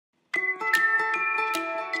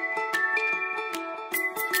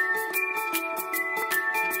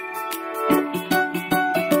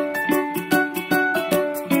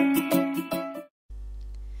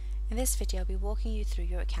this video I'll be walking you through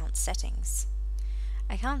your account settings.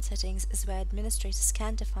 Account settings is where administrators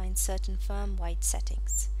can define certain firm-wide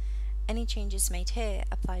settings. Any changes made here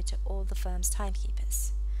apply to all the firm's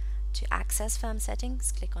timekeepers. To access firm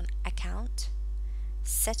settings, click on Account,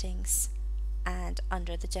 Settings, and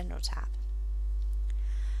under the General tab.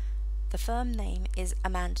 The firm name is a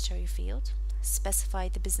mandatory field. Specify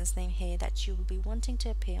the business name here that you will be wanting to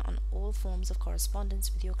appear on all forms of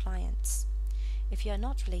correspondence with your clients. If you are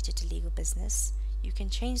not related to legal business, you can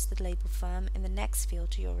change the label firm in the next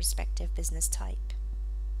field to your respective business type.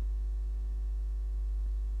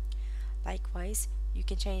 Likewise, you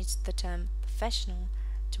can change the term professional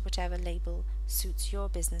to whatever label suits your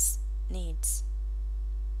business needs.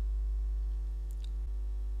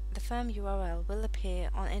 The firm URL will appear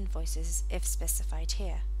on invoices if specified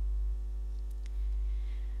here.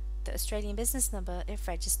 The Australian business number, if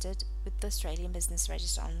registered with the Australian Business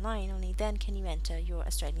Register Online, only then can you enter your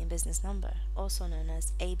Australian business number, also known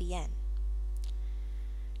as ABN.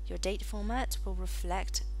 Your date format will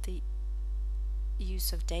reflect the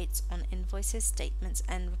use of dates on invoices, statements,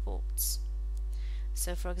 and reports.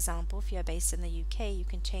 So for example, if you are based in the UK, you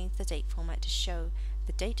can change the date format to show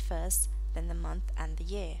the date first, then the month and the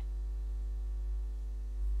year.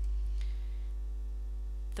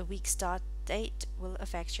 The week start date will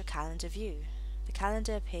affect your calendar view. The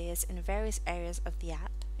calendar appears in various areas of the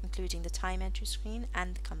app, including the time entry screen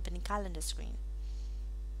and the company calendar screen.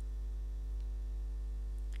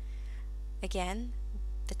 Again,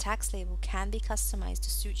 the tax label can be customized to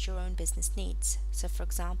suit your own business needs. So for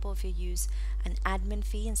example, if you use an admin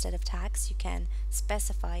fee instead of tax, you can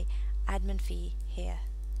specify admin fee here.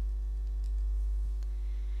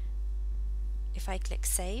 If I click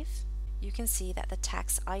Save, you can see that the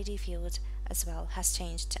tax ID field as well has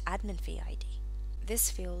changed to admin fee ID.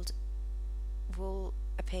 This field will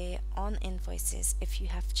appear on invoices if you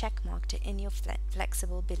have checkmarked it in your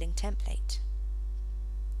flexible billing template.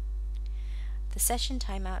 The session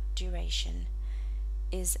timeout duration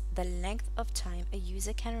is the length of time a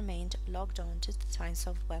user can remain logged on to the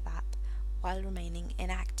TimeSolv web app while remaining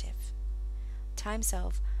inactive.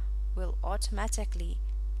 TimeSolv will automatically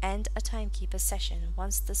end a timekeeper session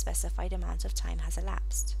once the specified amount of time has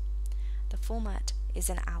elapsed. The format is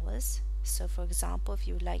in hours, so for example, if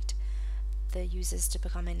you would like the users to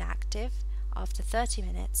become inactive after 30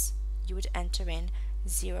 minutes, you would enter in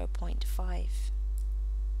 0.5.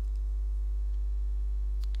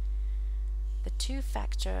 The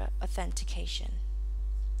two-factor authentication.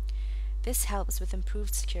 This helps with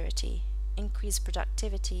improved security, increased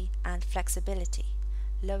productivity and flexibility,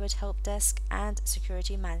 lowered help desk and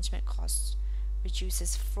security management costs,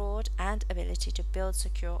 reduces fraud and ability to build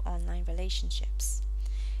secure online relationships.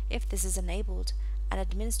 If this is enabled, an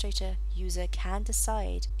administrator user can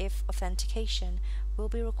decide if authentication will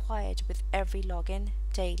be required with every login,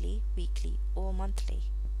 daily, weekly, or monthly.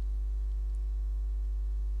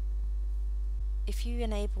 If you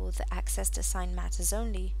enable the Access to Assigned Matters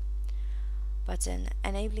Only button,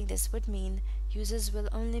 enabling this would mean users will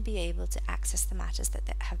only be able to access the matters that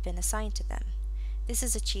have been assigned to them. This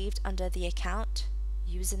is achieved under the Account,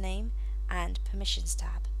 Username, and Permissions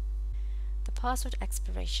tab. The password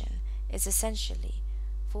expiration is essentially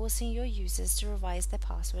forcing your users to revise their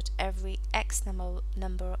password every X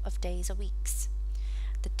number of days or weeks.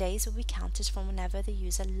 The days will be counted from whenever the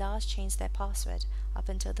user last changed their password up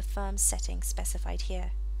until the firm's setting specified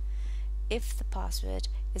here. If the password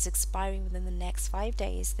is expiring within the next 5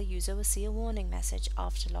 days, the user will see a warning message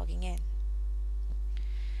after logging in.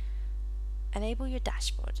 Enable your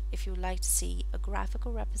dashboard if you would like to see a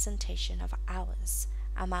graphical representation of hours,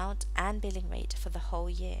 amount and billing rate for the whole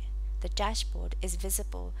year. The dashboard is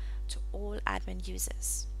visible to all admin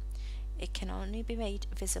users. It can only be made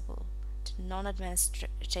visible to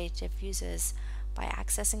non-administrative users by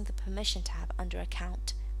accessing the Permission tab under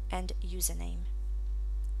Account and Username.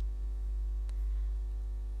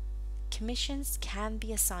 Commissions can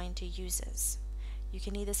be assigned to users. You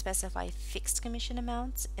can either specify fixed commission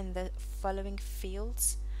amounts in the following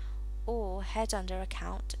fields or head under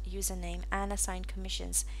Account, Username and assign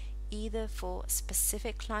commissions either for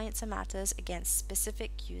specific clients or matters against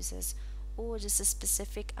specific users or just a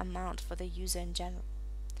specific amount for the user in general.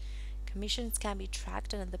 Commissions can be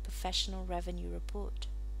tracked under the Professional Revenue Report.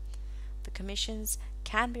 The commissions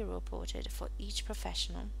can be reported for each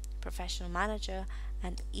professional manager,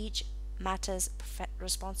 and each matters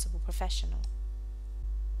responsible professional.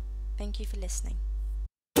 Thank you for listening.